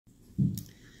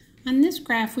On this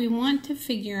graph, we want to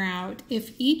figure out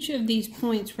if each of these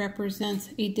points represents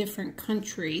a different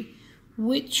country,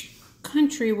 which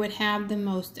country would have the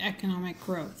most economic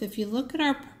growth. If you look at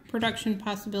our production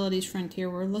possibilities frontier,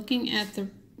 we're looking at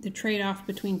the trade-off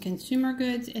between consumer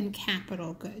goods and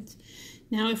capital goods.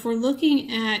 Now, if we're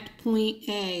looking at point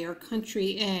A or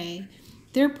country A,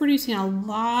 they're producing a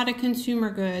lot of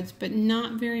consumer goods, but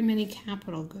not very many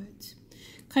capital goods.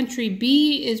 Country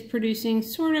B is producing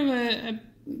sort of a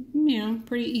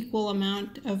pretty equal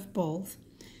amount of both.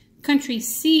 Country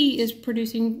C is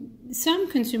producing some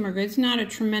consumer goods, not a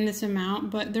tremendous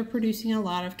amount, but they're producing a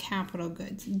lot of capital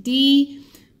goods. D,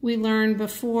 we learned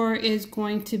before, is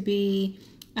going to be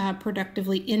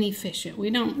productively inefficient. We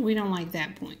don't like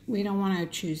that point. We don't want to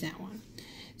choose that one.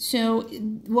 So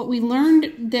what we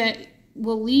learned that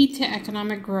will lead to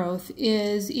economic growth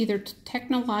is either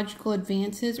technological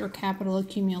advances or capital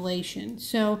accumulation.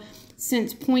 So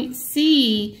since point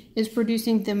C is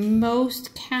producing the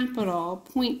most capital,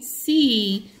 point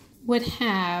C would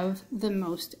have the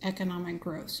most economic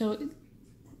growth. So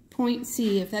point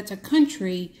C, if that's a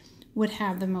country, would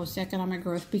have the most economic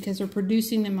growth because they're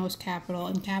producing the most capital,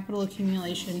 and capital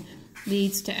accumulation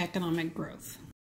leads to economic growth.